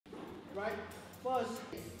right? First,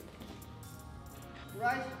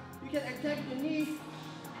 right? You can attack the knee,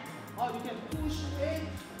 or you can push in,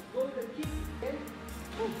 go with the kick, and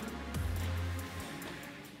boom.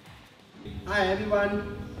 Hi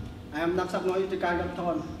everyone, I am Namsaknoi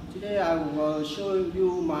Yudthagarngamtorn. Today I will show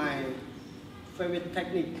you my favorite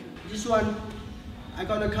technique. This one, I'm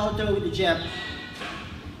gonna counter with the jab.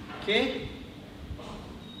 Okay?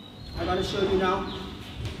 I'm gonna show you now.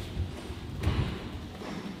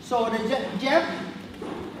 So the jab,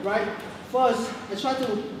 right? First, let's try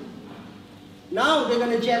to. Now they're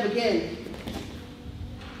gonna jab again.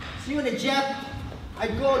 See when the jab, I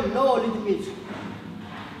go low a little bit.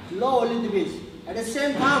 Low a little bit. At the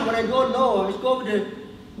same time, when I go low, I go with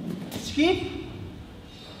the skip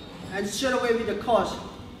and straight away with the cross.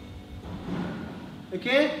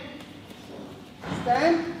 Okay?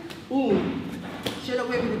 Stand, boom, straight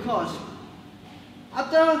away with the cross.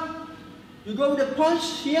 After you go with the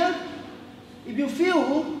punch here, if you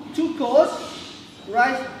feel too close,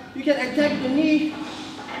 right, you can attack the knee,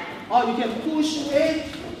 or you can push in,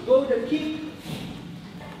 go with the kick.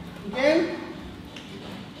 Again.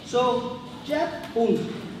 So jab, boom.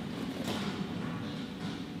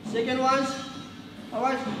 Second one,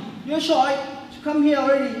 alright, your choice to come here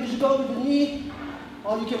already. You should go with the knee,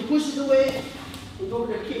 or you can push it away and go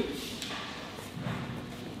with the kick.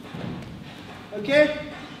 Okay,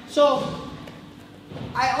 so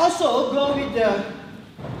I also go with the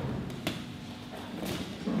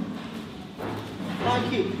high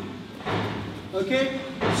kick. Okay,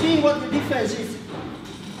 see what the difference is.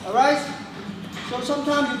 Alright, so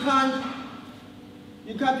sometimes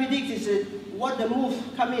you can't predict is what the move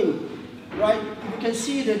come in. Right, you can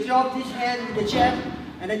see the drop this hand with the jab,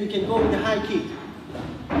 and then you can go with the high kick.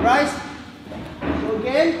 Alright, so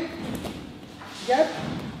again, jab,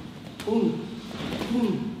 boom,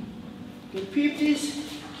 boom. You can peep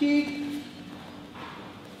this, kick,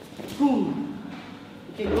 boom.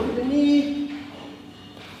 You can go with the knee,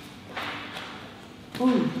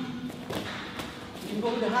 boom. You can go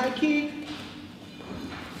with the high kick.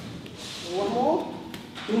 One more,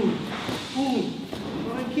 boom, boom.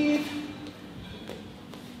 High kick.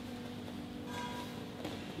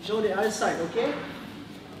 Show the other side, okay?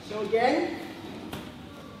 So again.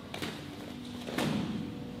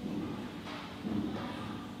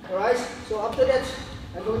 Alright, so after that,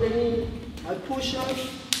 I go with the knee, I push up,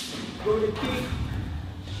 go with the kick.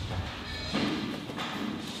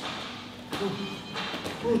 Boom,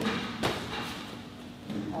 boom.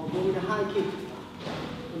 I'll go with the high kick.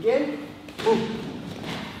 Again, boom.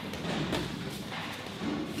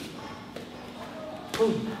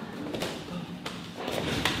 Boom.